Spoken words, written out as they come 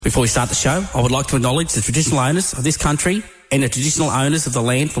Before we start the show, I would like to acknowledge the traditional owners of this country and the traditional owners of the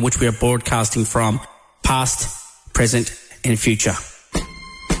land from which we are broadcasting from, past, present and future.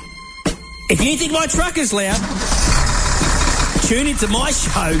 If you think my truck is loud, tune into my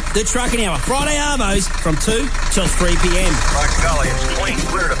show, The Trucking Hour, Friday Armos from 2 till 3 p.m. By golly, it's clean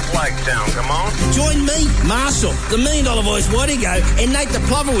clear to Flagtown, come on. Join me, Marshall, the $1 Million Voice Wadigo, and Nate the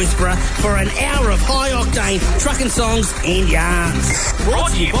Plover Whisperer for an hour of high-octane trucking songs and yarns.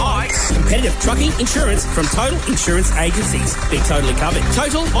 Brought to you by competitive trucking insurance from Total Insurance Agencies. Be totally covered.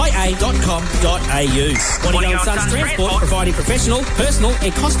 TotalIA.com.au. Wadigo and Sons Transport, providing professional, personal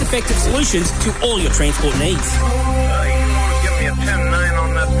and cost-effective solutions to all your transport needs. Give me a 10-9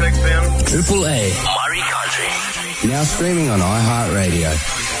 on that big bin. Triple A. Murray Country. Now streaming on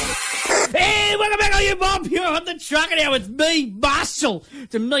iHeartRadio. Hey, welcome back on you, Bob. You're on the Trucking Hour. It's me, Marshall.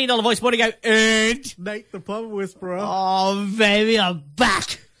 It's $1 Million Voice Wadigo, and Nate the Plover Whisperer. Oh, baby, I'm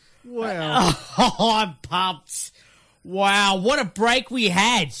back. Wow. Oh, I'm pumped. Wow, what a break we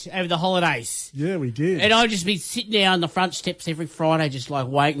had over the holidays. Yeah, we did. And I've just been sitting there on the front steps every Friday, just like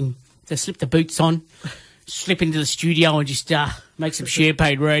waiting to slip the boots on, slip into the studio and just make some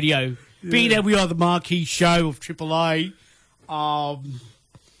champagne radio. Yeah. Being that we are the marquee show of Triple A.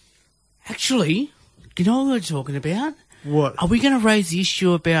 Actually, you know what we're talking about? What? Are we going to raise the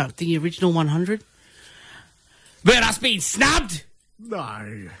issue about the original 100? About us being snubbed? No. Are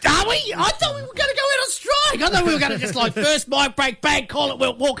we? I thought we were going to go out on strike. I thought we were going to just like first mic break, bang, call it,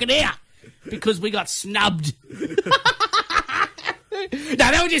 we're walking out. Because we got snubbed. No,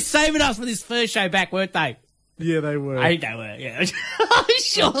 they were just saving us for this first show back, weren't they? Yeah, they were. I think they were, yeah.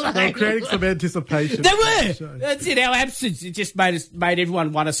 Sure they were creating some anticipation. They were. That's it. Our absence, it just made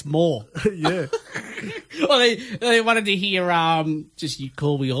everyone want us more. Yeah. Well, they wanted to hear just You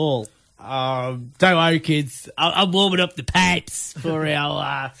Call Me All. Don't worry, kids. I'm warming up the pipes for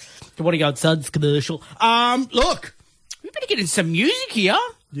our the Wadigo and Sons commercial. Look, we better get in some music here.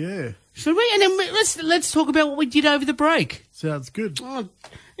 Yeah. Should we? And then let's talk about what we did over the break. Sounds good. Oh,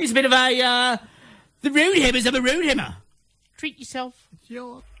 it's a bit of a the road hammers of a road hammer. Treat yourself.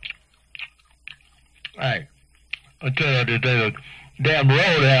 Hey, I tell you today, the damn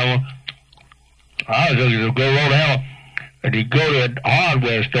road hammer. I was looking to go road hammer, and you go to a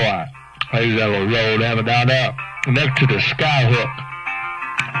hardware store. I use that little road hammer down there next to the Skyhook.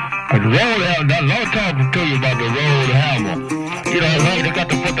 And the road hammer, there's no talking to you about the road hammer. You know, they got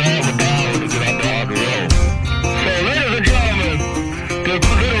to put the hammer down to get up on the road. So, ladies and gentlemen, the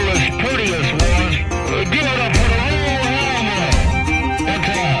littlest, prettiest ones, give it up for the road hammer. One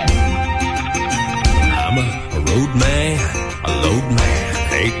time. I'm a road man, a load man,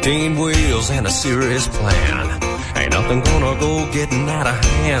 18 wheels and a serious plan. Ain't nothing gonna go getting out of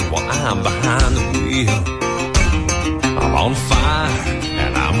hand while I'm behind the wheel. I'm on fire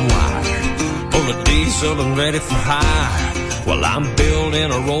and I'm wired, full of diesel and ready for hire. Well, I'm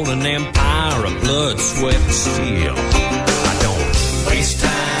building a rolling empire of blood, sweat, and steel. I don't waste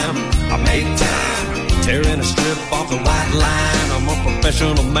time, I make time, tearing a strip off the white line. I'm a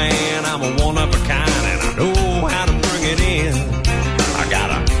professional man, I'm a one of a kind, and I know how to bring it in. I got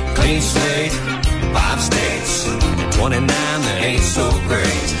a clean slate, 5 states, 29 that ain't so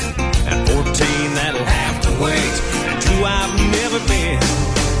great, and 14 that'll have to wait, and 2 I've never been.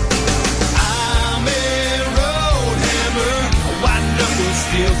 I'm a road hammer, a white knuckle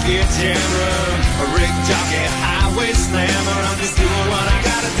steel guitar, a rig jockey, highway slammer. I'm just doing what I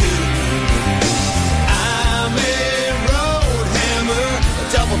gotta do. I'm a road hammer, a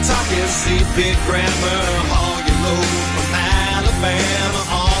double talking, see big grammar, haul your load from Alabama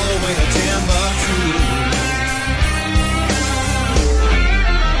all the way to Timbuktu.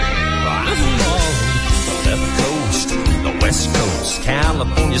 The West Coast,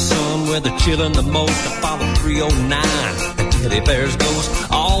 California sun, where they're chilling the most. I follow 309, and Teddy Bears goes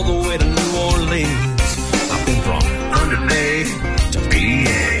all the way to New Orleans. I've been from Thunder Bay to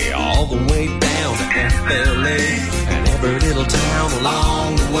PA, all the way down to FLA, and every little town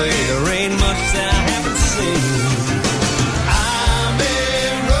along the way. There ain't much that I haven't seen. I'm a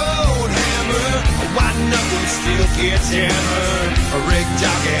road hammer, a white knuckle steel guitar, a rig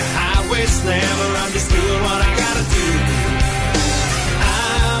jockey, highway slammer. I'm just doing what I gotta do.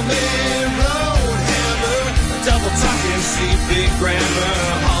 I'm a road hammer, a double talking, see big grammar,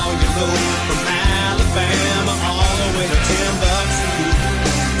 all you know from Alabama all the way to Timbuktu.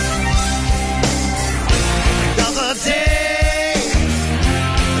 Another day,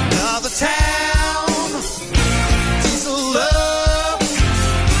 another town, diesel love,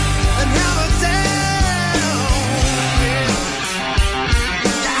 and hammer down. Yeah.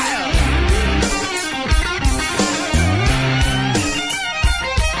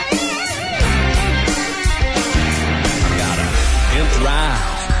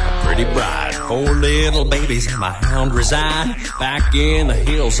 pretty bright. 4 little babies and my hound reside back in the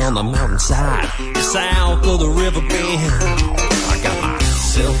hills on the mountainside, south of the river bend. I got my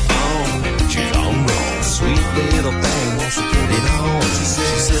cell phone, she's on roll. Sweet little thing wants to get it on.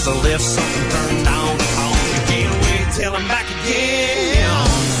 She says I left something turned on. You can't wait till I'm back again.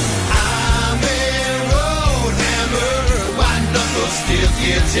 I'm a road hammer, white knuckles still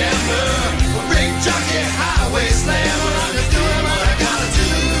get jammer. Big jockey highway slammer, I'm just doing what I gotta do.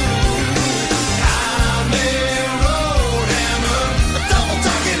 I'm a road hammer, a double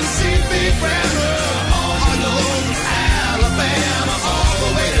talking CB grammar. All you know from Alabama, all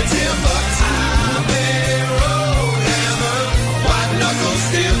the way to Timbuktu. I'm a road hammer, white knuckles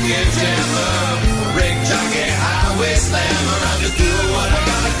still get jammer. Big jockey highway slammer, I'm just doing what I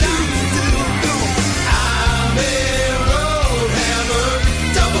gotta do. I'm a road hammer,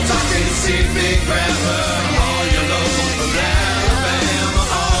 double talking CB grammar. All you know from Alabama,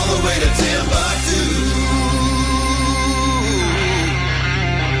 all the way to Timbuktu.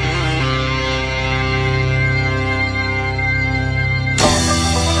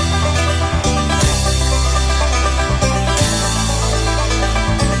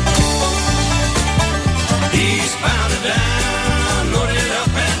 Eastbound and down, loaded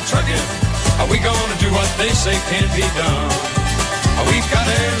up and trucking. Are we gonna do what they say can't be done? We've got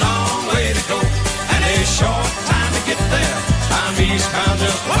a long way to go and a short time to get there. I'm eastbound,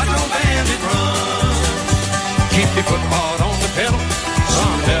 just watch no bandit run. Keep your foot hard on the pedal,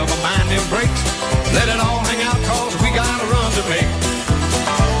 son, never mind them brakes. Let it all hang out, cause we got a run to make.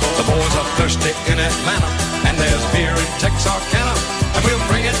 The boys are thirsty in Atlanta, and there's beer in Texarkana, and we'll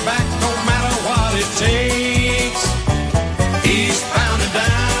bring it back no matter what it takes. Eastbound and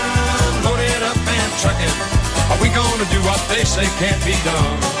down, loaded up and trucking. Are we gonna do what they say can't be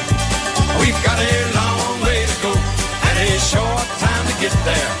done? We've got a long way to go and a short time to get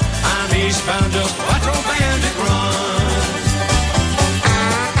there. I'm eastbound, just watch old bandit run.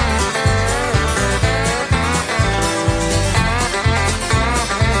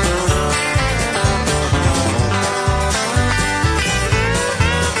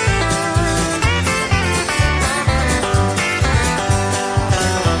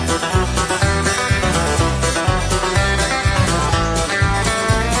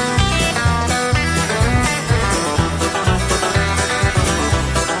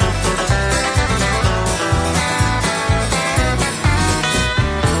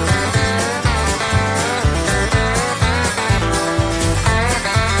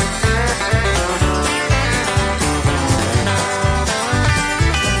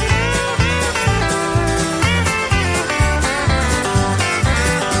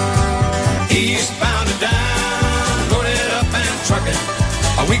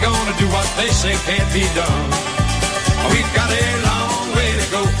 They say can't be done. We've got a long way to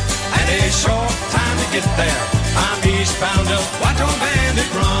go and a short time to get there. I'm eastbound, just watch old bandit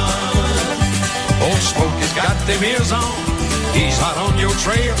run. Old Smokey's got them ears on, he's hot on your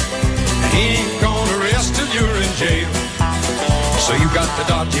trail, and he ain't gonna rest till you're in jail. So you got to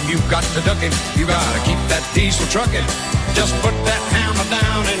dodge him, you got to duck him, you gotta keep that diesel trucking. Just put that hammer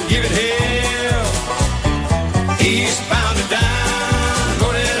down and give it hell. Eastbound and down,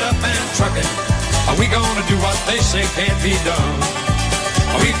 loaded up and trucking. Are we gonna do what they say can't be done?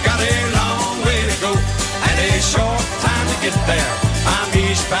 We've got a long way to go and a short time to get there. I'm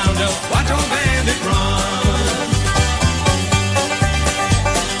eastbound, just watch old bandit run.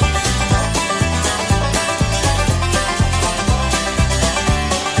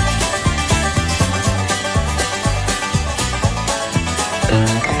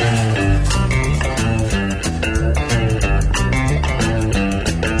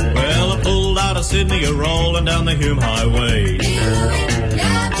 Sydney, a rolling down the Hume Highway.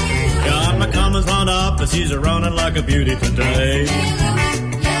 Got my commas wound up as she's a running like a beauty today.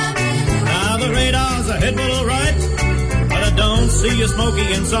 Now the radars are heading all right, but I don't see a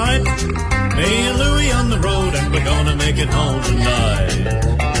Smokey in sight. Me and Louie on the road and we're gonna make it home tonight.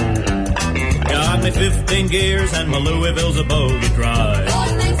 Got me 15 gears and my Louisville's a bogey drive.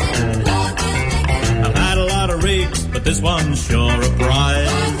 I've had a lot of rigs, but this one's sure a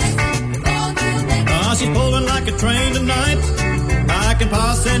prize. She's pulling like a train tonight. I can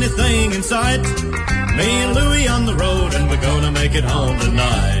pass anything in sight. Me and Louie on the road and we're gonna make it home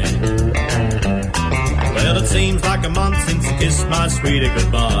tonight. Well, it seems like a month since I kissed my sweetie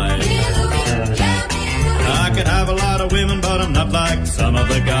goodbye. I could have a lot of women, but I'm not like some of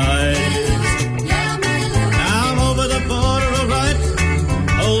the guys. Now I'm over the border, alright.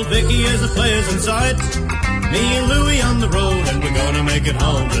 Old Vicky is a player's in sight. Me and Louie on the road and we're gonna make it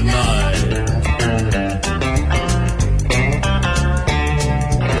home tonight.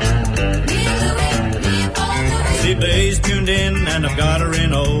 and I've got her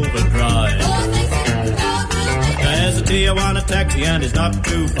in overdrive. There's a Tijuana taxi and it's not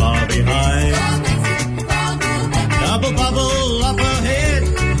too far behind. Double bubble up ahead,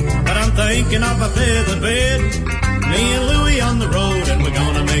 but I'm thinking of a feather bed. Me and Louie on the road and we're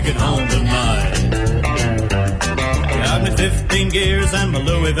gonna make it home tonight. Got me 15 gears and my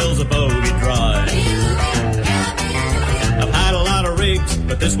Louisville's a bogey dry. I've had a lot of rigs,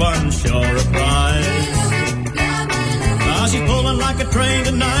 but this one's sure a prize. She's pulling like a train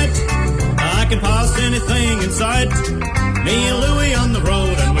tonight. I can pass anything in sight. Me and Louie on the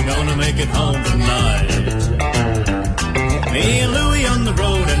road and we're gonna make it home tonight. Me and Louie on the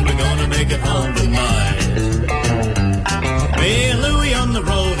road and we're gonna make it home tonight. Me and Louie on the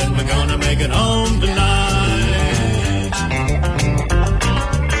road and we're gonna make it home tonight.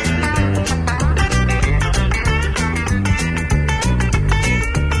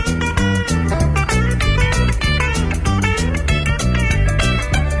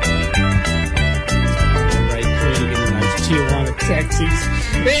 Taxis.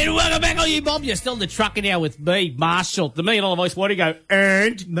 And welcome back on you, Bob. You're still in the trucker now with me, Marshall, the $1 Million Voice. What do you go?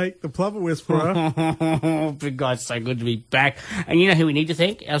 And Nate, the Plover Whisperer. Big guy, it's so good to be back. And you know who we need to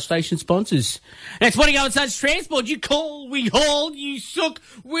thank? Our station sponsors. That's What Do You Go and Such Transport. You call, we haul, you sook,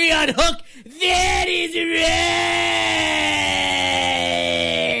 we unhook. That is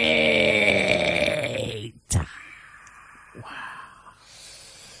right. Wow.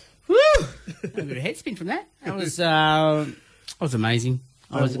 Woo! A bit of head spin from that. That was amazing.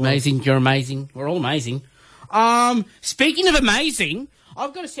 I was amazing. You're amazing. We're all amazing. Speaking of amazing,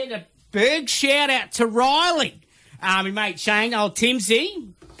 I've got to send a big shout out to Riley. My mate Shane, old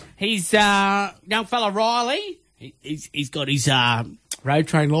Timsy. He's young fella Riley. He's got his road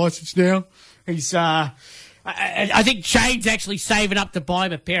train licence now. He's I think Shane's actually saving up to buy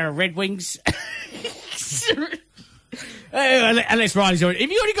him a pair of Red Wings. Unless Riley's already...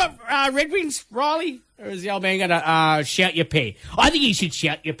 Have you already got Red Wings, Riley? Or is the old man going to shout your pair? I think he should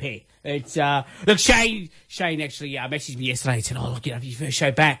shout your pair. It's look, Shane actually messaged me yesterday and said, "Oh, look, your first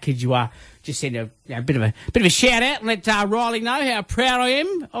show back. Could you just send a bit of a shout out and let Riley know how proud I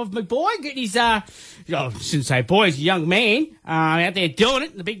am of my boy getting his I shouldn't say boy, he's a young man out there doing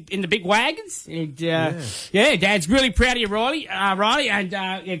it in the big wagons. And yeah, Dad's really proud of you, Riley, and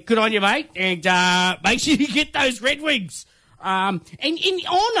good on you, mate. And make sure you get those Red Wings. And in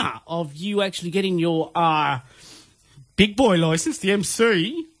honour of you actually getting your big boy licence, the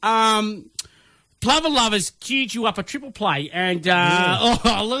MC, Plover Lovers queued you up a triple play, and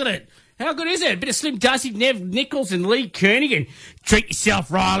oh, look at it. How good is it? A bit of Slim Dusty, Nev Nichols and Lee Kernigan. Treat yourself,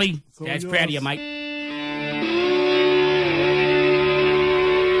 Riley. Dad's proud of you, mate.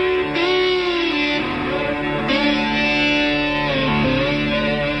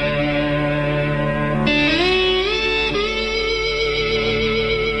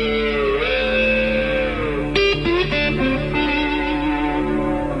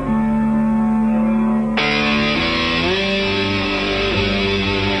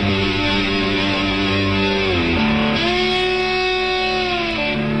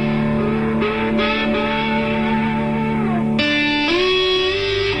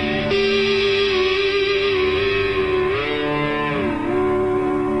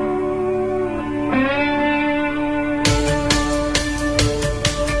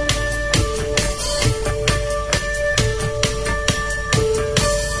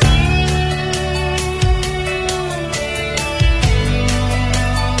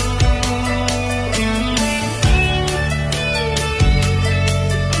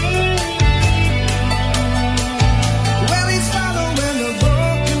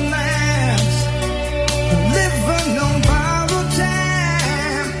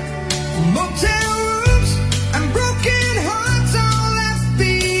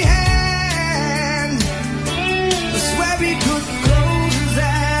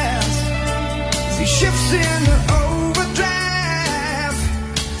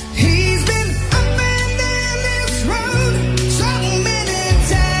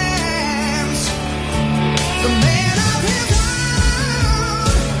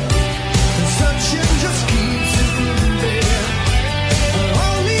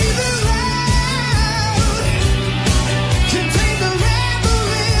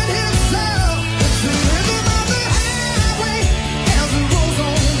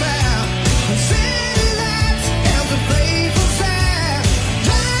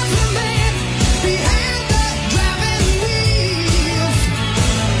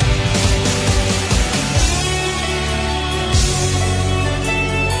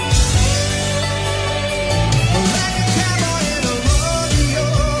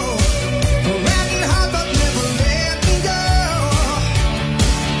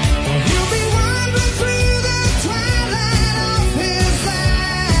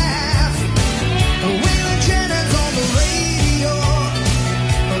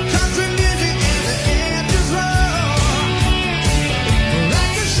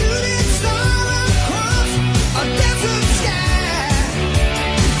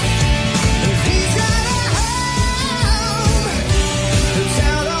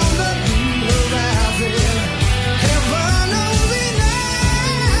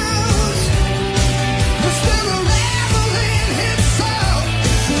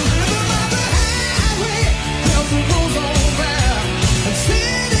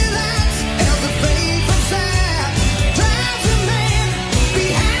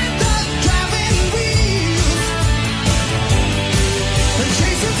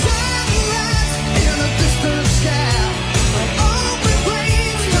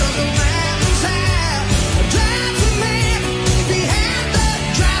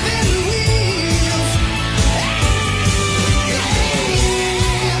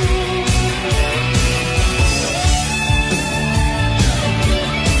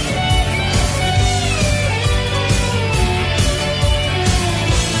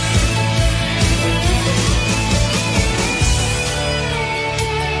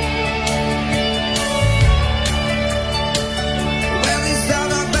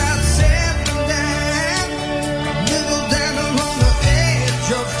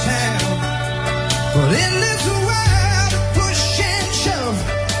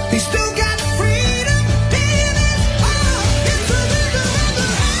 He's still got freedom in his heart. It's a rhythm of the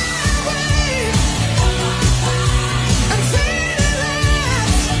highway. And faded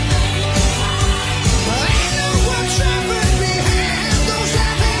lights. Ain't no one trapping behind those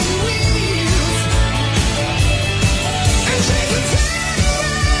happy wheels. And chasing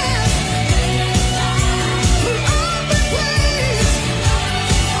sunrise through open ways.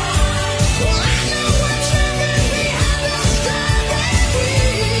 Well, ain't no one trapping behind those driving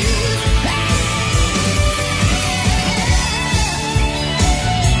wheels.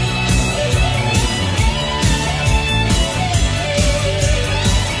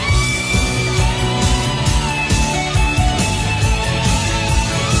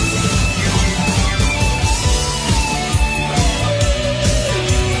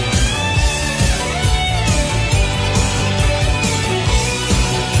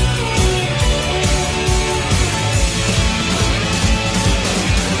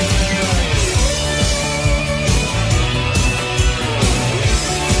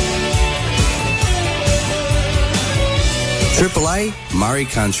 Triple A Murray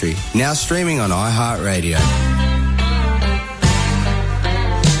Country, now streaming on iHeartRadio.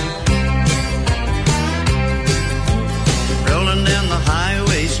 Rolling down the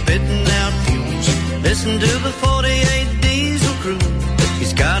highway, spitting out fumes. Listen to the 48 diesel crew.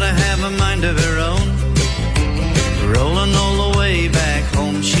 He's gotta have a mind of her own. Rolling all the way back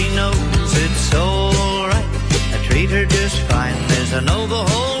home, she knows it's alright. I treat her just fine. There's an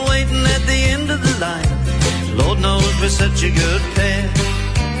overhaul waiting at the end of the line. Lord knows we're such a good pair.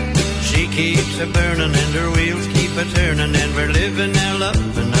 She keeps a burning and her wheels keep a turning, and we're living our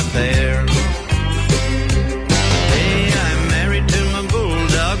love in a pair. Hey, I'm married to my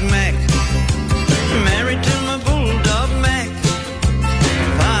bulldog Mac. Married to my bulldog Mac.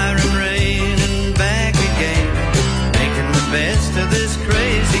 Fire and rain and back again, making the best of this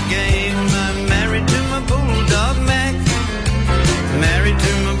crazy game. I'm married to my bulldog Mac. Married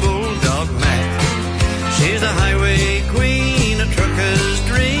to my bulldog Mac. She's a highway queen, a trucker's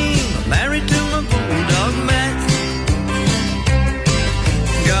dream. I'm married to my bulldog Mac.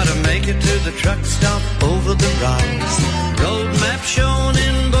 Gotta make it to the truck stop over the rise. Road map shown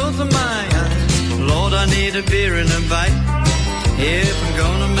in both of my eyes. Lord, I need a beer and a bite if I'm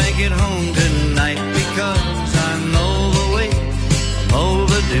gonna make it home tonight, because I'm overweight, I'm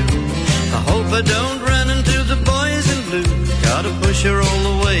overdue. I hope I don't run into the boys in blue. Gotta push her all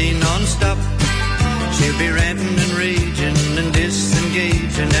the way non-stop. She'll be ranting and raging and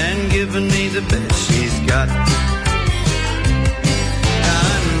disengaging and giving me the best she's got.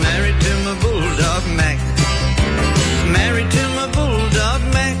 I'm married to my bulldog Mac. Married to my bulldog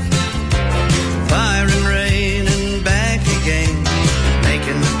Mac. Fire and rain and back again,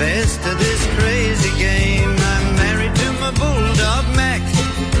 making the best of this crazy game. I'm married to my bulldog Mac.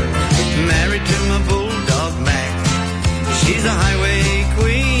 Married to my bulldog Mac. She's a highway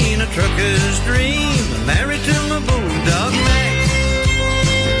queen, a trucker's dream. I'm married to my bulldog Mac.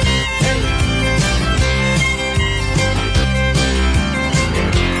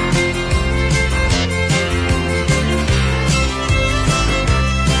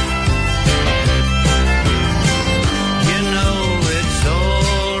 You know it's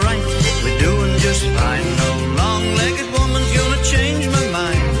alright, we're doing just fine. No long-legged woman's gonna change my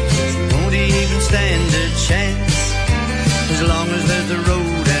mind. Won't even stand a chance. As long as there's a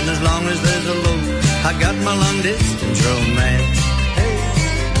road and as long as there's a load, I got my long-distance romance. Hey,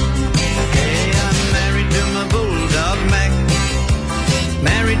 hey, I'm married to my bulldog Mac.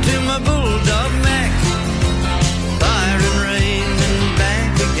 Married to my bulldog Mac. Fire and rain and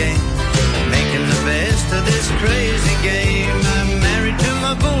back again, making the best of this crazy game. I'm married to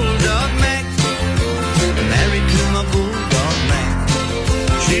my bulldog Mac. Married to my bulldog Mac.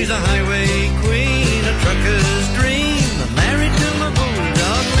 She's a highway queen, a trucker's dream. I'm married to my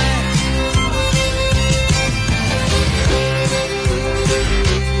bulldog Mac.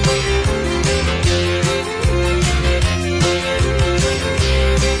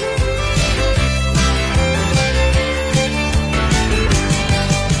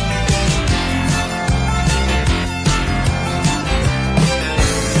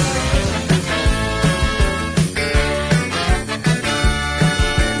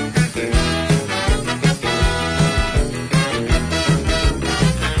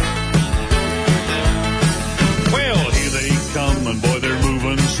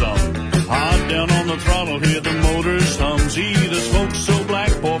 the throttle, hear the motors hum. See the smoke so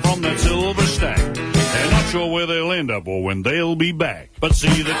black pour from that silver stack. And not sure where they'll end up or when they'll be back. But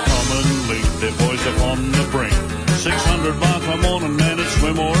see the common leak, their boys upon the brink. 600 miles per morning, man, it's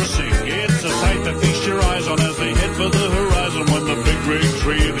swim or sink. It's a sight that feast your eyes on as they head for the horizon. When the big rigs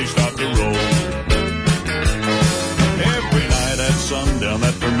really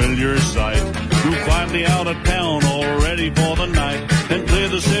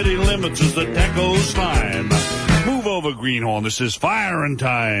much as the tacos slime. Move over, Greenhorn, this is firing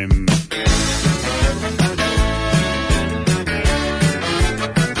time.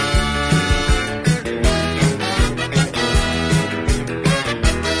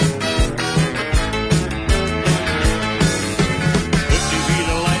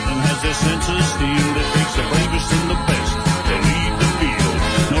 Senses steel that makes the bravest and the best to lead the field.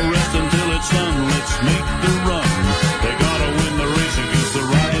 No rest until it's done. Let's make the run. They gotta win the race against the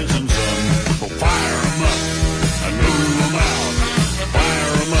rising sun. So fire 'em up and move 'em out.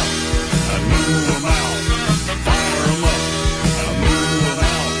 Fire 'em up and move 'em out. Fire 'em up and move 'em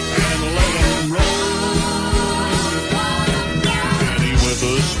out and let 'em roll. Penny with a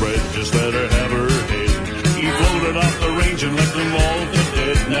spread, just let her have her head. He floated off the range and left them all for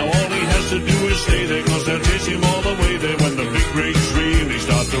dead. Now all he has to do is stay there, 'cause they'll chase him all the way there when the big rigs really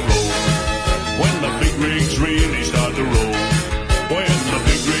start to roll. When the big rigs really start to roll. When the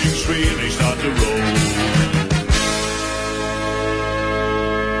big rigs really start to roll.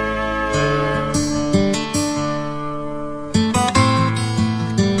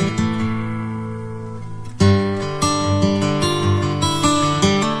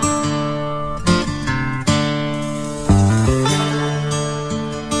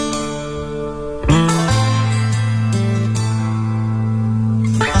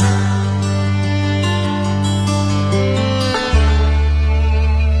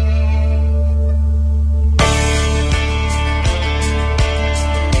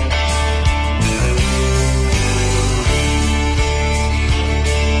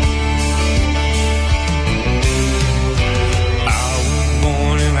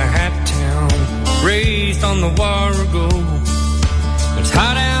 On the Warrego. It's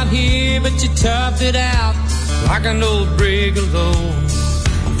hot out here, but you tough it out like an old brigalow.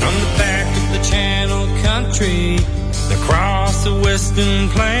 From the back of the Channel Country across the Western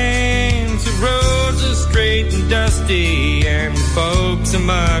Plains, the roads are straight and dusty, and the folks are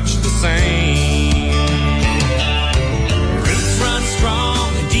much the same. Roots run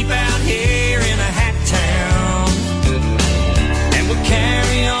strong and deep out here in a hat town, and we'll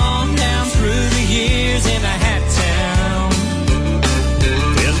carry on down through the years in a hat town.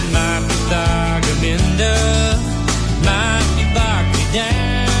 It might be Dagaminda, might be Barkley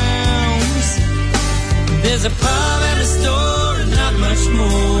Downs. There's a pub and a store and not much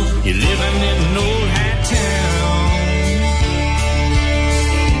more. You're living in an old hat town.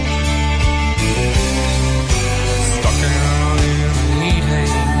 Stuck out in the heat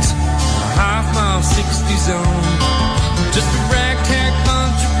haze, a half-mile 60 zone. Just a ragtag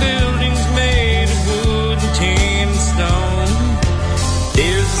bunch of buildings made of wood and tin and stone.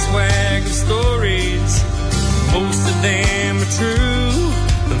 There's a swag of stories, most of them are true,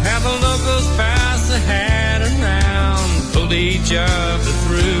 of how the locals pass the hat around, pulled each other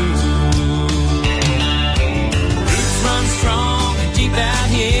through. Roots run strong and deep out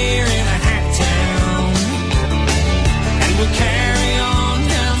here in a hat town, and we'll carry on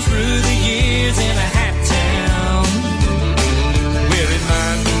down through the years in a hat town. Where it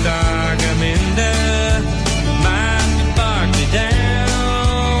might be Dagaminda, might be Barkley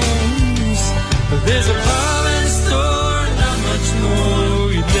Downs, but there's a pub and a store and not much more.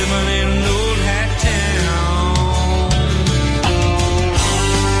 You're living in an old hat town.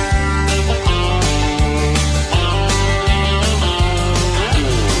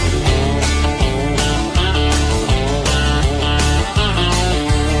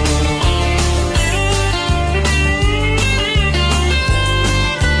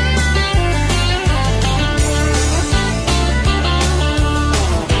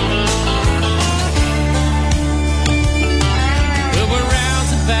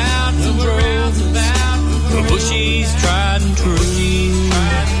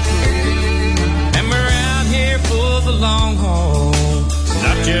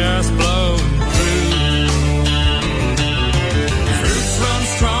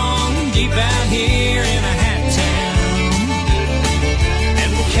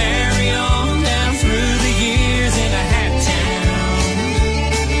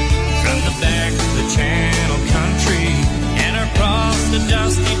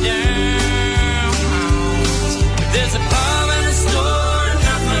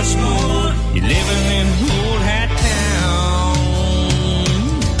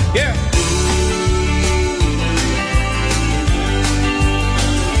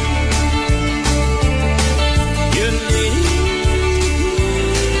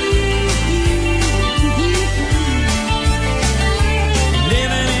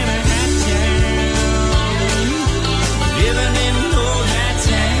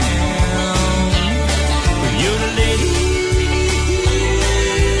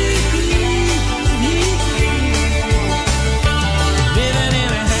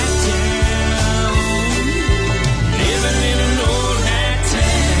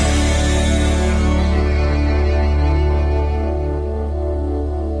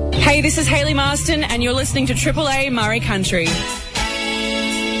 is Hayley Marston, and you're listening to Triple A Murray Country.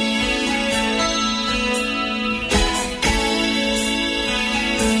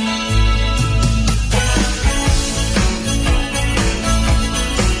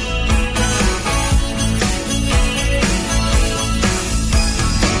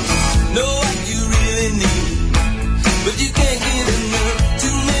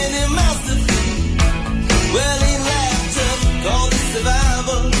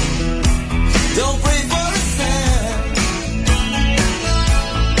 Don't pray for a sign.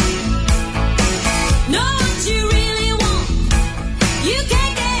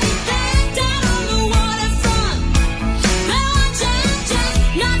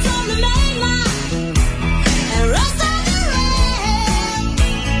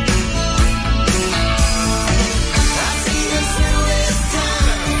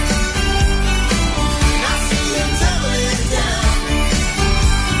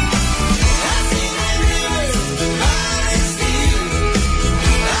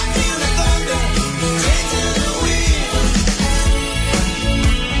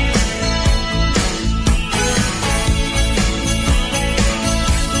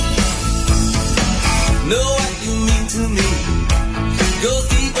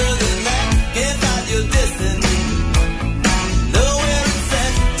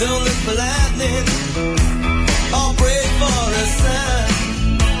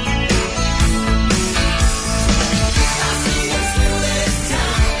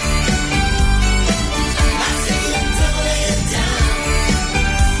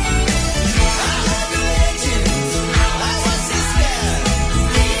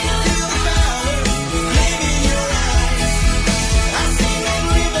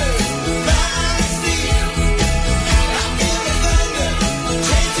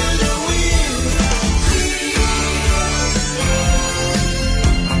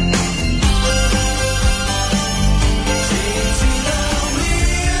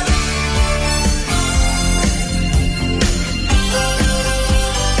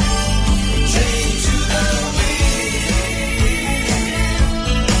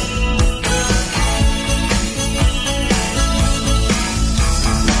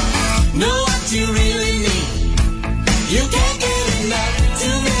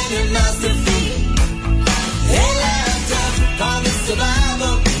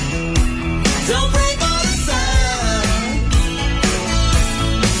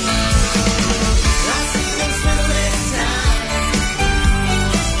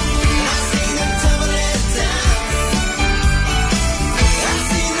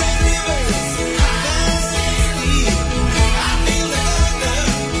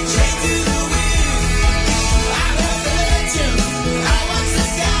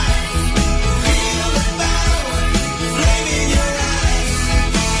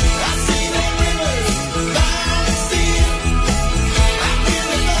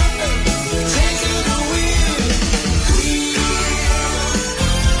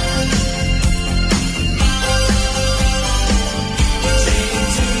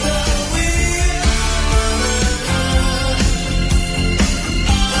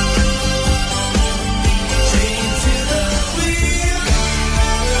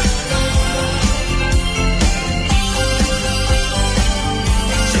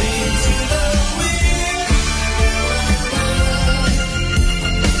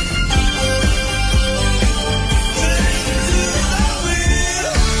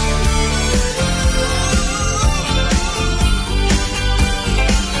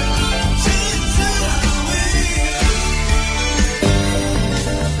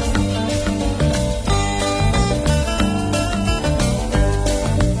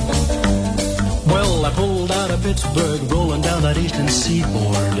 Pittsburgh, rolling down that eastern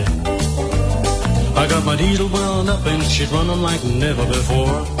seaboard. I got my diesel wound up and she's running like never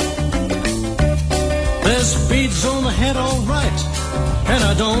before. There's speeds on the head all right, and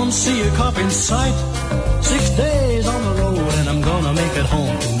I don't see a cop in sight. 6 days on the road and I'm gonna make it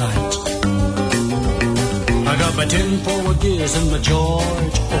home tonight. I got my 10 forward gears and my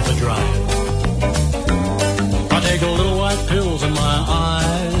George overdrive. I take a little white pills and my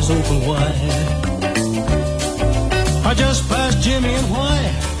eyes open wide. I just passed Jimmy and why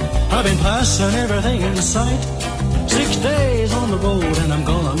I've been passing everything in sight. 6 days on the road and I'm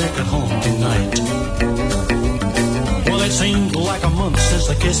gonna make it home tonight. Well, it seemed like a month since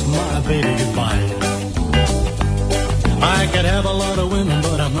I kissed my baby goodbye. I could have a lot of women,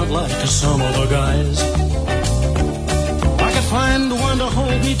 but I'm not like some other guys. I could find one to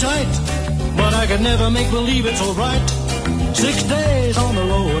hold me tight, but I could never make believe it's alright. 6 days on the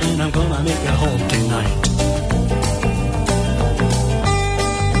road and I'm gonna make it home tonight.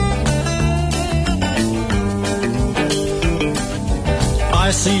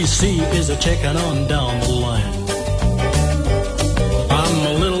 ICC is a checking on down the line. I'm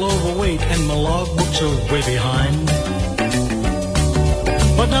a little overweight and my logbooks are way behind.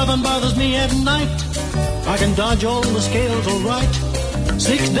 But nothing bothers me at night. I can dodge all the scales all right.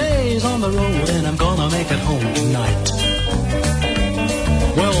 6 days on the road and I'm gonna make it home tonight.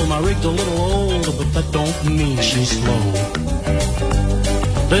 Well, my rig's a little old, but that don't mean she's slow.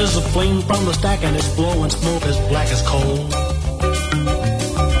 There's a flame from the stack and it's blowing smoke as black as coal.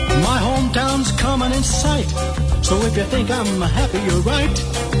 My hometown's coming in sight, so if you think I'm happy, you're right.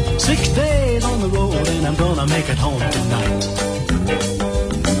 6 days on the road and I'm gonna make it home tonight.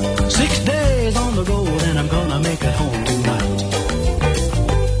 6 days on the road and I'm gonna make it home tonight.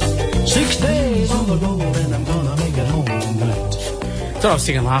 6 days on the road and I'm gonna make it home tonight. That's what I was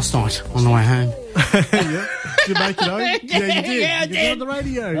thinking last night on the way home. Yeah. Did you make it home? Yeah, you did. Yeah, I You did. on the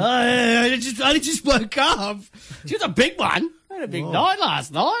radio. I just woke up. She was a big one. I had a big night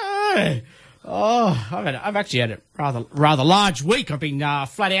last night. Oh, I've actually had a rather large week. I've been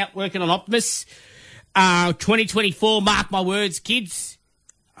flat out working on Optimus. 2024, mark my words, kids.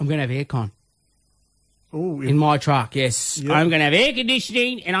 I'm going to have aircon. Oh, in my truck, yes. Yep. I'm going to have air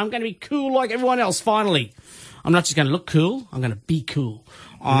conditioning and I'm going to be cool like everyone else, finally. I'm not just going to look cool, I'm going to be cool.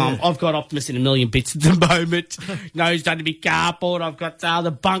 I've got Optimus in a million bits at the moment. Nose done to be cardboard. I've got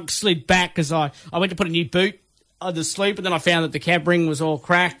the bunk slid back because I went to put a new boot on the sleep and then I found that the cab ring was all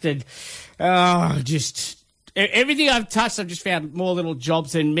cracked and just everything I've touched, I've just found more little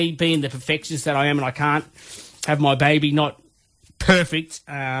jobs than me being the perfectionist that I am, and I can't have my baby not perfect.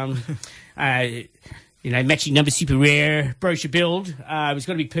 Matching number super rare brochure build. It's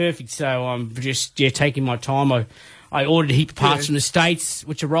got to be perfect, so I'm just taking my time. I ordered a heap of parts from the States,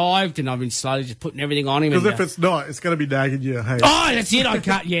 which arrived, and I've been slowly just putting everything on him. Because if it's not, it's going to be nagging you. Hey. Oh, that's it. I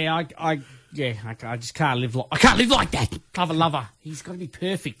can't. I just can't live. I can't live like that. Love a lover. He's got to be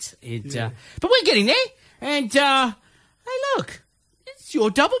perfect. And, but we're getting there. And hey, look, it's your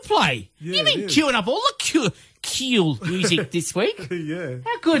double play. Yeah, You've been queuing up all the cool music this week. Yeah.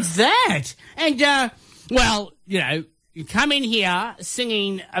 How good's that? And well, you come in here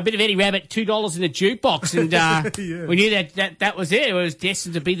singing a bit of Eddie Rabbit, $2 in the jukebox, and we knew that was it. It was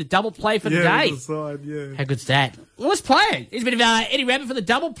destined to be the double play for the day. On the side, yeah. How good's that? Well, let's play it. Here's a bit of Eddie Rabbit for the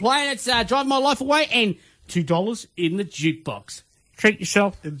double play, and it's Driving My Life Away, and $2 in the jukebox. Treat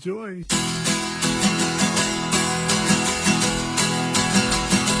yourself. Enjoy.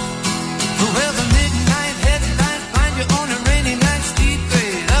 Well, the midnight headlight find you on a rainy night, steep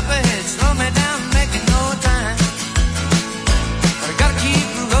grade up ahead, slow me down, making no time. I gotta keep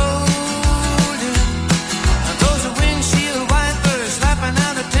rolling. Those are windshield wipers slapping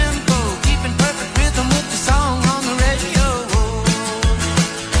out a tempo, keeping perfect rhythm with the song on the radio.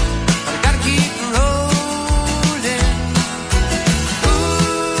 I gotta keep rolling.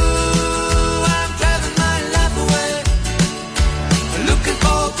 Ooh,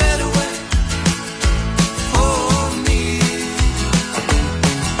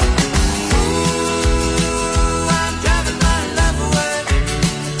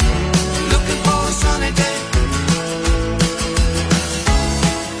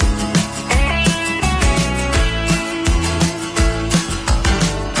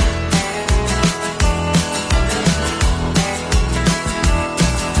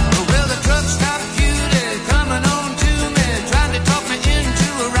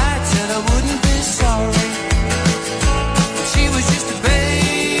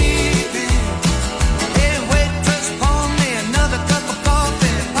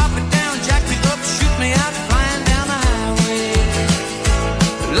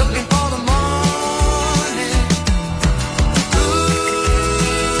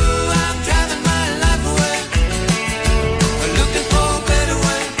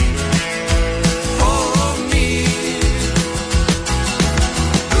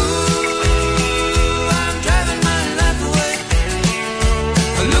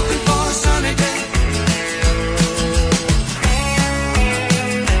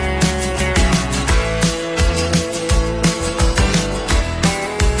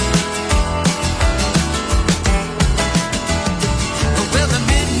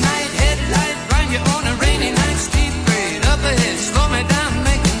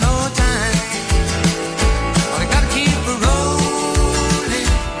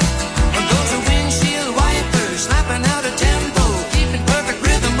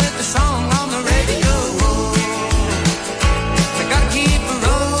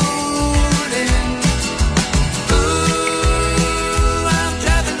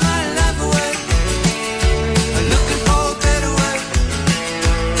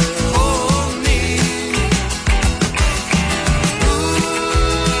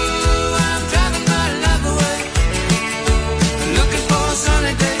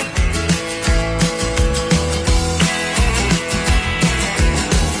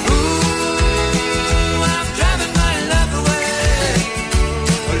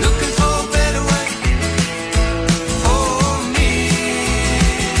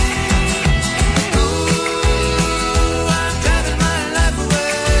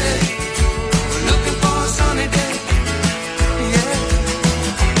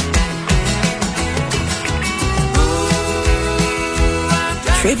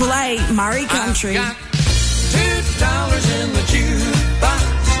 Triple A Murray Country. I've got $2 in the jukebox,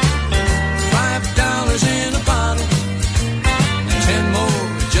 $5 in a bottle, 10 more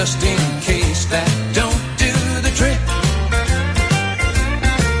just in case that don't do the trick.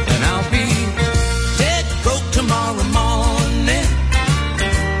 And I'll be dead broke tomorrow morning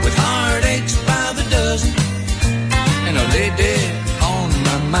with heartaches by the dozen, and I'll lay dead on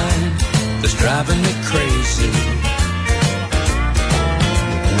my mind that's driving me crazy.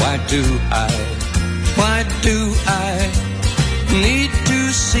 Why do I need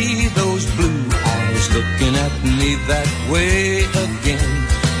to see those blue eyes looking at me that way again?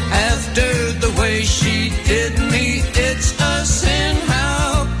 After the way she did me, it's a sin.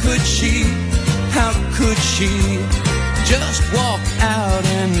 How could she just walk out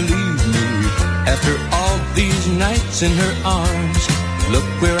and leave me? After all these nights in her arms, look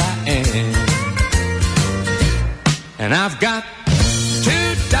where I am. And I've got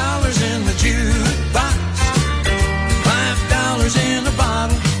 $2 in the jukebox, $5 in a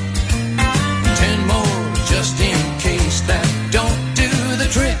bottle, 10 more just in case that don't do the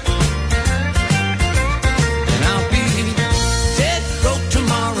trick. And I'll be dead broke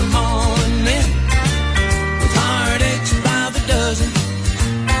tomorrow morning with heartaches by the dozen,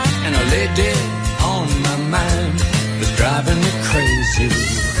 and I'll lay dead on my mind that's driving me crazy.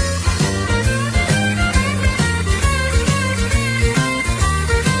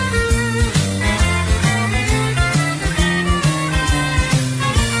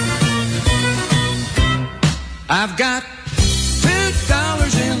 I've got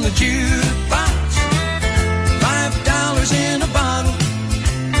 $2 in the jukebox, $5 in a bottle,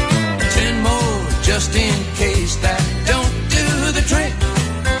 10 more just in case that don't do the trick.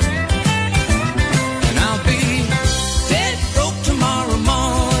 And I'll be dead broke tomorrow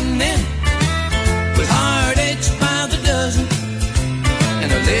morning with heartaches by the dozen,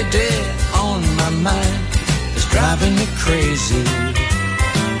 and I'll lay dead on my mind that's driving me crazy.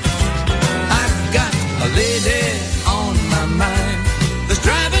 A lady on my mind that's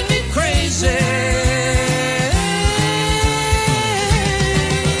driving me crazy.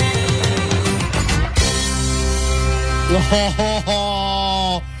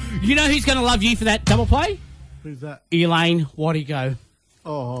 You know who's going to love you for that double play? Who's that? Elaine Wattigo.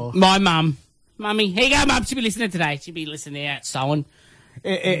 Oh. My mum. Mummy, here you go, Mum. She'll be listening today. She'll be listening out sewing.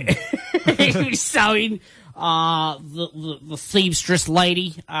 Sewing. The seamstress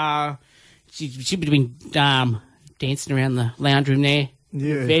lady. She'd be doing dancing around the lounge room there.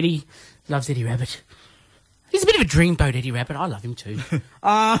 Yeah. With Eddie. Loves Eddie Rabbit. He's a bit of a dreamboat, Eddie Rabbit. I love him too.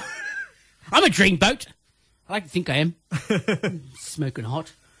 I'm a dreamboat. I like to think I am. Smoking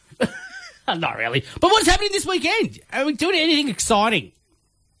hot. Not really. But what's happening this weekend? Are we doing anything exciting?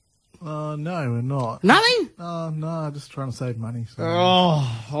 No, we're not. Nothing? No, just trying to save money. So.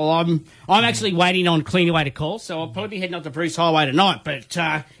 Oh, well, I'm actually waiting on Cleanaway to call, so I'll probably be heading up to Bruce Highway tonight. But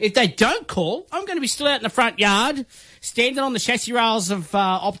if they don't call, I'm going to be still out in the front yard, standing on the chassis rails of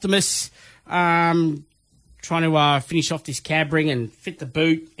Optimus, trying to finish off this cab ring and fit the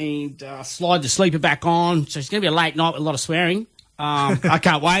boot and slide the sleeper back on. So it's going to be a late night with a lot of swearing. I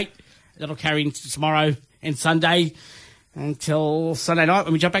can't wait. That'll carry into tomorrow and Sunday until Sunday night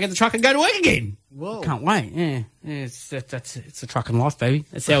when we jump back in the truck and go to work again. Whoa. Can't wait. Yeah, it's the trucking life, baby.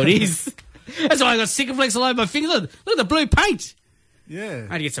 That's how it is. That's why I got Sikaflex all over my finger. Look at the blue paint. Yeah.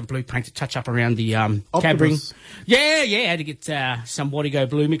 I had to get some blue paint to touch up around the cab ring. Yeah. I had to get some Wattigo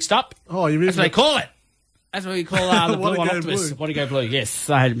blue mixed up. Oh, you That's what they call it. That's what we call the blue on Optimus. Wattigo blue. Yes,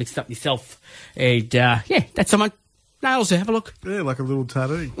 I had it mixed up myself. And that's on my nails. Have a look. Yeah, like a little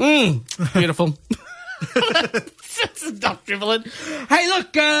tattoo. Beautiful. Stop dribbling. Hey,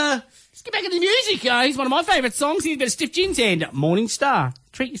 look, let's get back into the music. He's one of my favourite songs. He's got Stiff Gins and Morning Star.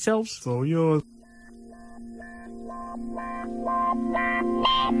 Treat yourselves. It's all yours.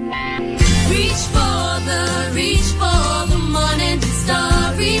 Reach for the morning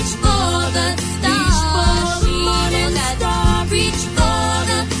star. Reach for the star. Morning star. Reach for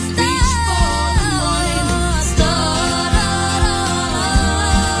the morning star.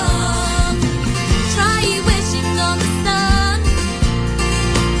 Try wishing on the sun.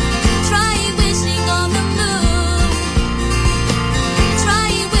 Try wishing on the moon.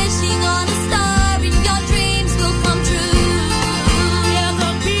 Try wishing on a star, and your dreams will come true.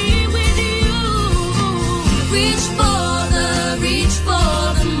 Ever be with you. Reach for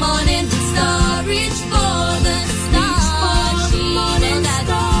the morning.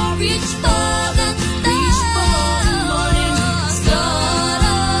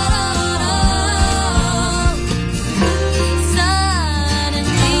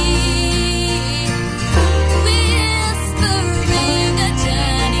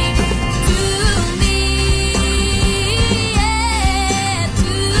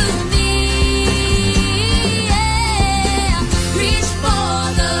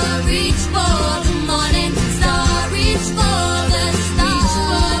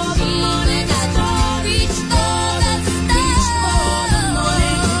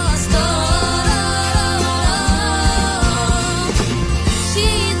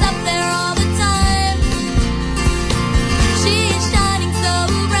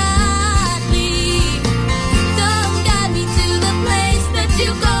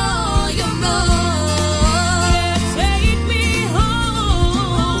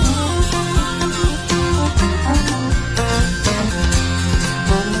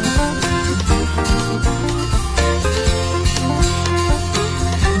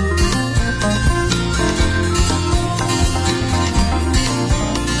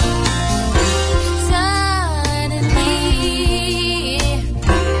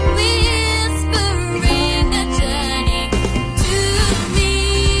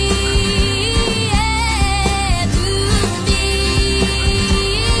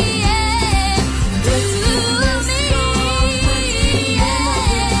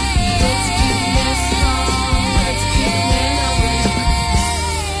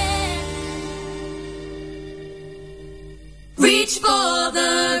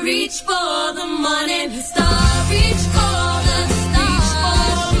 for the morning star, reach for the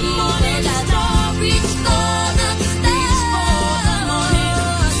star, morning star, reach for the star, morning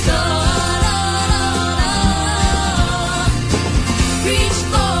star, reach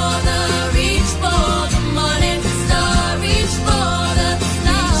for the morning star, reach for the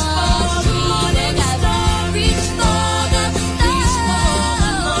star, morning star, reach for the star,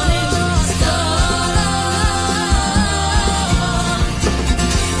 morning star.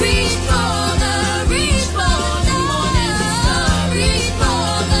 Reach for the morning star, reach for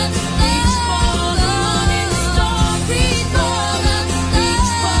the morning star, reach for the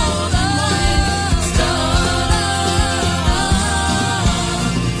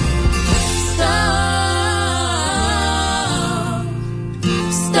morning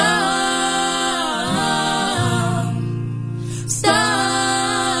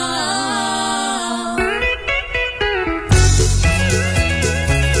star,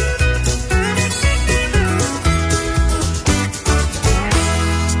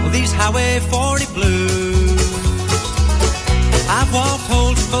 Well, these Highway 40 blues, I've walked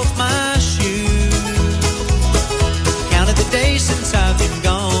holding both my shoes, counted the days since I've been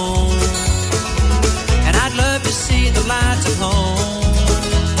gone, and I'd love to see the lights of home.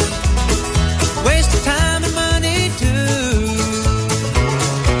 Wasted time and money too,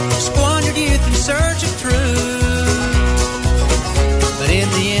 squandered youth in search of truth, but in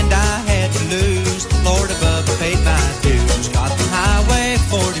the end I had to lose. The Lord above paid my dues, got the Highway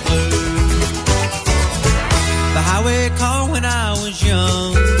 40 blues. The highway car when I was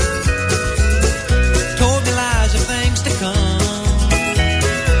young told me lies of things to come.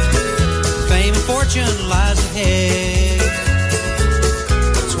 Fame and fortune lies ahead,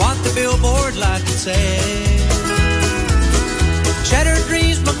 it's what the billboard like to say. Shattered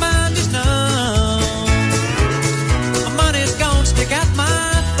dreams, my mind is numb, my money's gone, stick out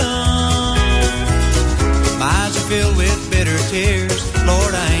my thumb. My eyes are filled with bitter tears,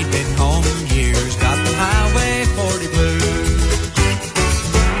 Lord, I ain't been home in years. Got the Highway 40 blues.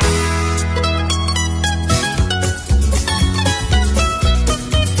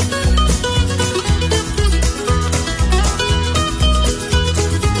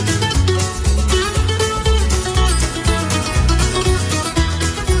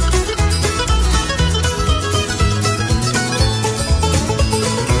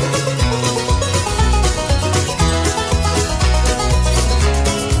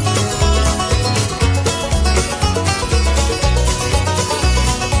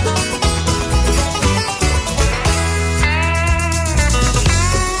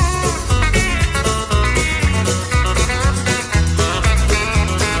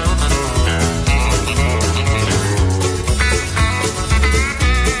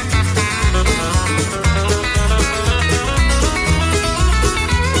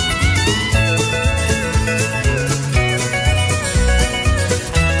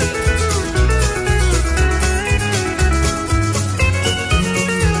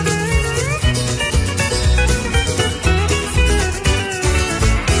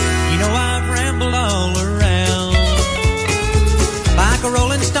 You know I've rambled all around like a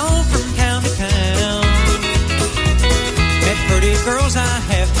rolling stone from town to town. Met pretty girls, I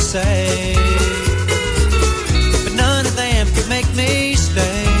have to say, but none of them could make me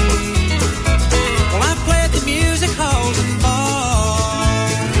stay. Well, I've played the music halls and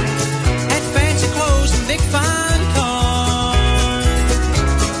bars, had fancy clothes and big fine cars,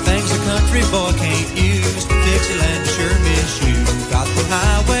 things a country boy can't use. Dixieland sure miss you. Got the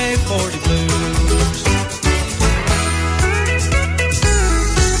Highway 40 blues.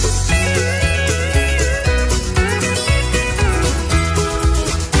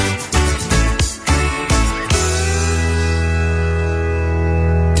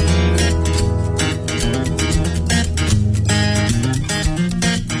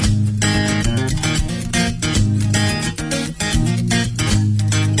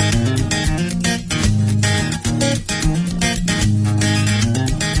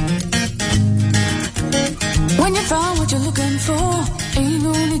 When you found what you're looking for, ain't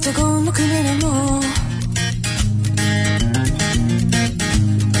no need to go looking anymore.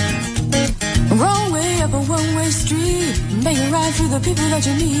 Wrong way up a one-way street, make it right through the people that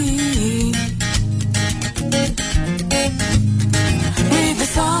you need. Read the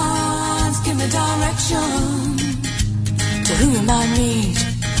signs, give me direction to who you might meet.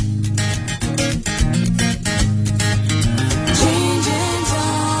 Changing times,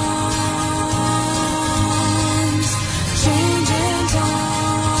 changing times.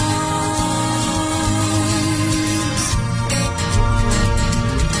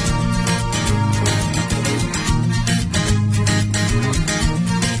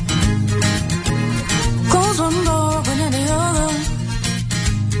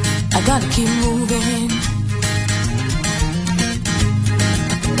 gotta keep moving.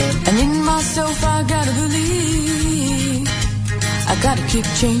 And in myself I gotta believe, I gotta keep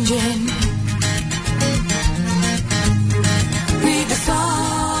changing. Read the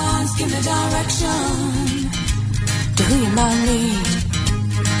signs, give me direction to who you might lead.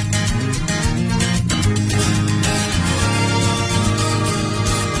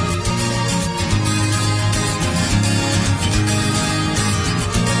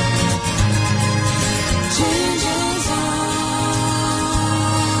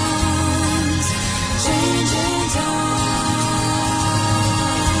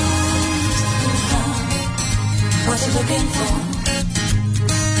 What you looking for?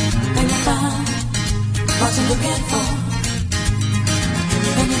 When you found what you're looking for.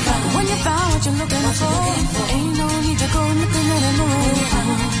 When you found what you're looking for. Ain't no need to go looking anymore. When you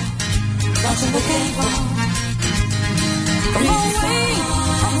found what you're looking for. Come on,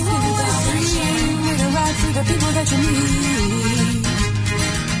 make it right through the people that you need.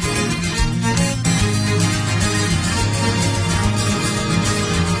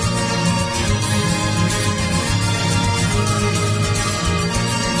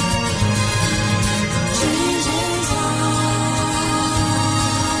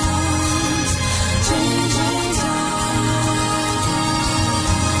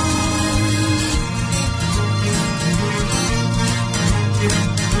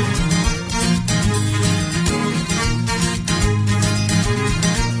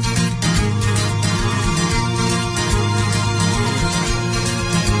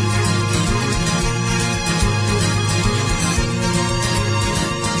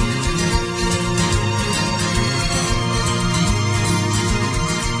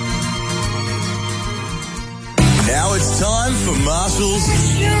 Time for Marshall's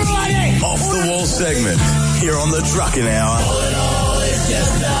Off the Wall segment here on the Trucking Hour. All in all, it's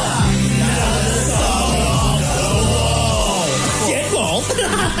just another song off the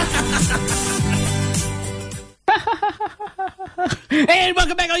wall. And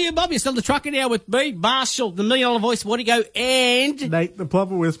welcome back on you, Bob. You're still the Trucking Hour with me, Marshall, the $1 Million Voice, Wadigo, and Nate, the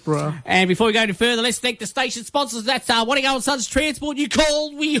Plover Whisperer. And before we go any further, let's thank the station sponsors. That's Wadigo and Sons Transport. You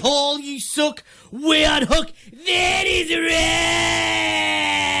called, we haul, you suck, we unhook. That is right.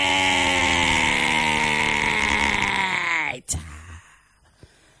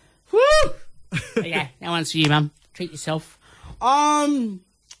 Woo! Yeah, that one's for you, Mum. Treat yourself.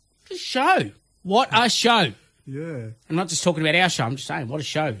 Just show. What a show. Yeah. I'm not just talking about our show. I'm just saying, what a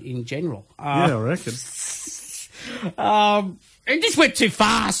show in general. Yeah, I reckon. It just went too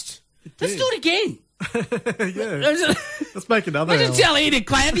fast. Let's do it again. Yeah. Let's make another Let's just tell Ian and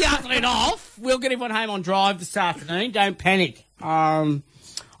Clay, have the afternoon off. We'll get everyone home on drive this afternoon. Don't panic. But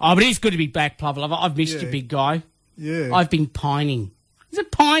it is good to be back, Plover Lover. I've missed you, big guy. Yeah. I've been pining. Is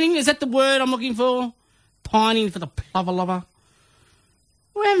it pining? Is that the word I'm looking for? Pining for the Plover Lover.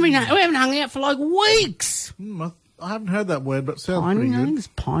 We haven't hung out for like weeks. I haven't heard that word, but it sounds pining, pretty good. It's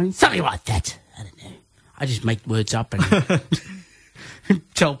pining. Something like that. I don't know. I just make words up and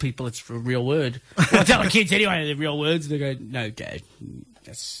tell people it's a real word. Well, I tell the kids anyway they're real words. They go, no, Dad,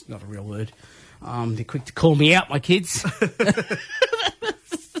 that's not a real word. They're quick to call me out, my kids.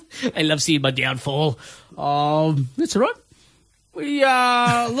 They love seeing my downfall. That's all right. We,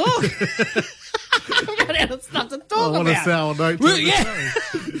 look. We've got out of stuff to talk about. What a sour note. We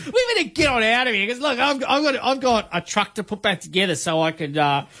better get on out of here because look, I've got a truck to put back together so I could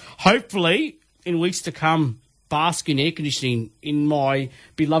hopefully in weeks to come bask in air conditioning in my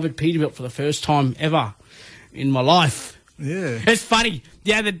beloved Peterbilt for the first time ever in my life. Yeah. It's funny.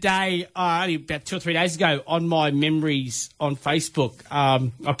 The other day, only about 2 or 3 days ago, on my memories on Facebook,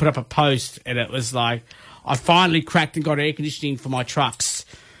 I put up a post and it was like, I finally cracked and got air conditioning for my trucks.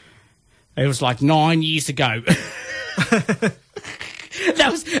 It was like 9 years ago.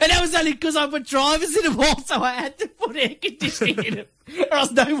 That was only because I put drivers in them all, so I had to put air conditioning in them, or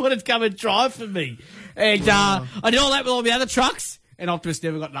else no one would come and drive for me. And I did all that with all the other trucks, and Optimus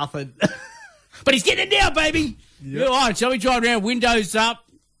never got nothing. But he's getting it now, baby. Yep. All right, shall we drive around, windows up?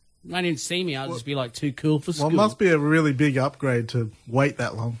 You won't even see me. I'll just be like too cool for school. Well, it must be a really big upgrade to wait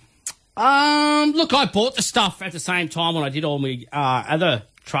that long. Look, I bought the stuff at the same time when I did all my other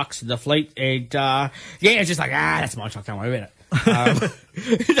trucks in the fleet, and it's just like, that's my truck, don't worry about it. Don't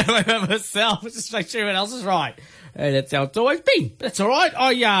worry about myself, just make sure everyone else is right. And that's how it's always been. But that's all right.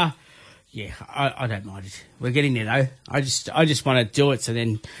 I don't mind it. We're getting there though. I just want to do it so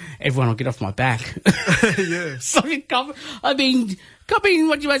then everyone will get off my back. Yeah. So I've been copying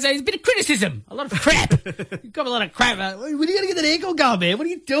what you might say is a bit of criticism, a lot of crap. You've got a lot of crap. When are you going to get that aircon going, man? What are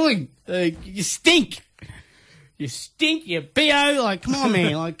you doing? You stink. You stink, you B.O. Like, come on,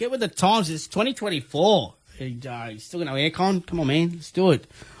 man. Like, get with the times. It's 2024. And you still got no aircon. Come on, man. Let's do it.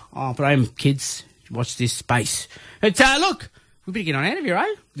 Oh, but kids, watch this space. But, look, we better get on out of here,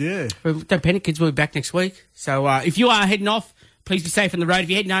 eh? Yeah. Don't panic, kids. We'll be back next week. So if you are heading off, please be safe on the road.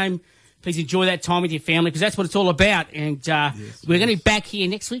 If you're heading home, please enjoy that time with your family because that's what it's all about. And we're going to be back here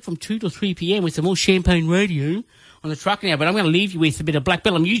next week from 2 to 3 p.m. with some more Champagne Radio on the truck now. But I'm going to leave you with a bit of Black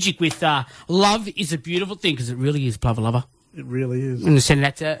Bella music with Love is a Beautiful Thing because it really is, Plover Lover. It really is. And we're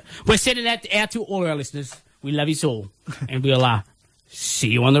sending that out to all our listeners. We love you all. And we'll see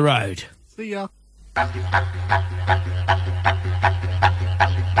you on the road. See ya.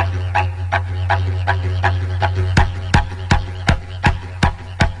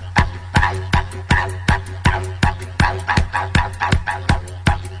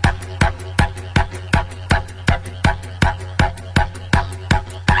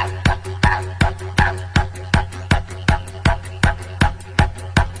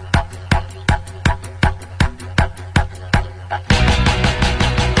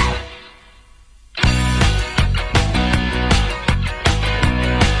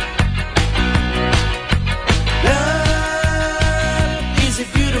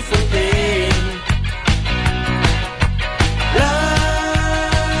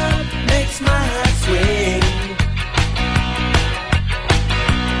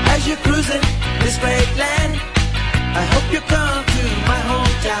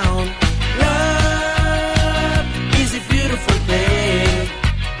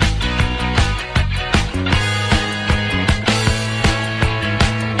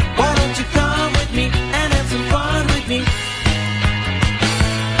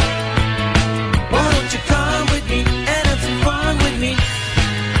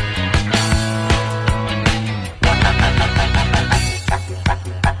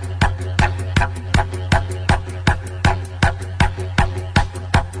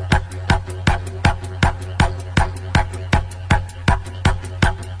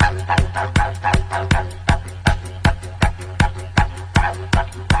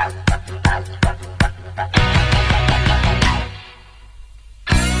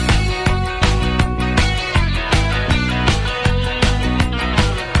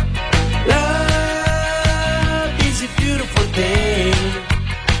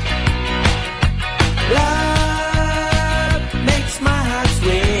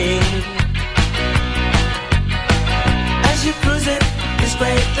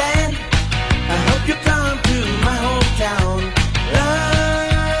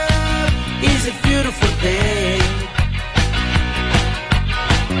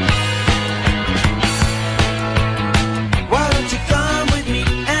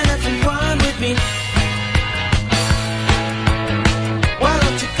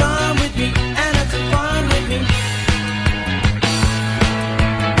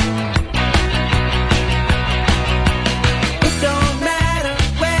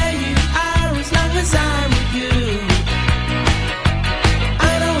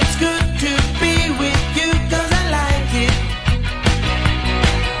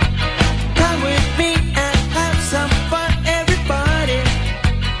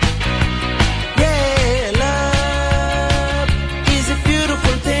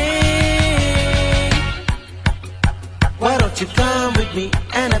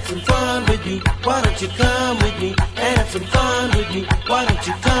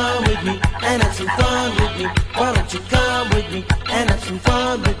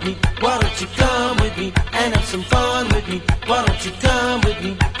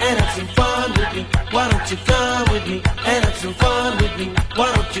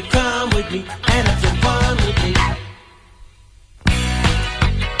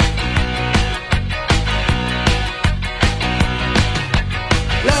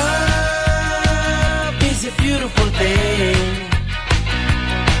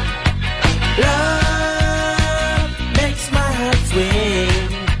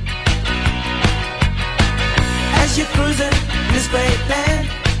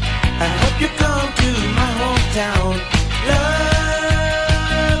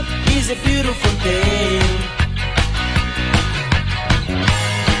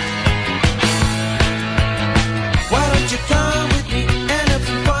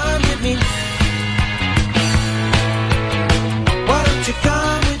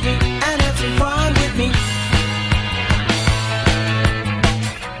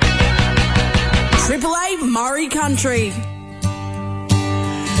 Country.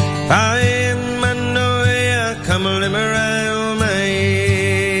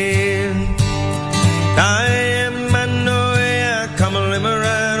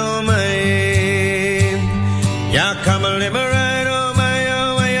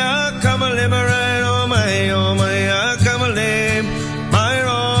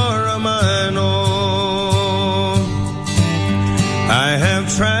 have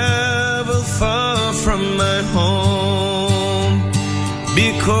traveled far from my home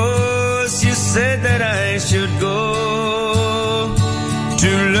because you said that I should go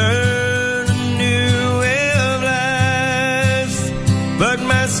to learn a new way of life, but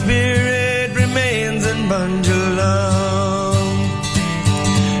my spirit remains in Banjalong.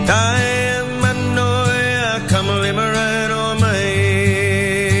 I am a noya, come limerine on my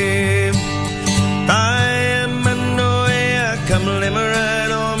aim. I am a noya, come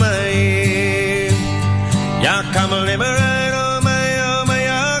limerine on my aim. Ya come limerine on my, oh my,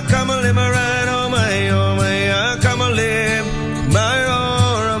 ya come limerine on my, oh my, ya come lim, my,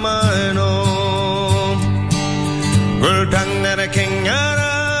 oh my, no. Gultang na king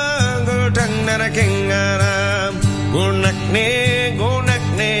aram, gultang na king aram, gulnakne.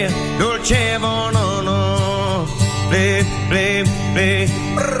 Dolce Bonono, play, play, play,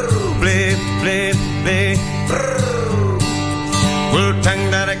 play, play, play. Gultang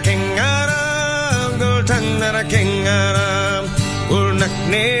dara king aram, gultang dara king aram,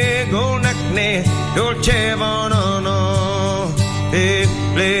 gulnakne, Dolce Bonono, play,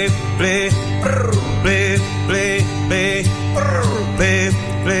 play, play.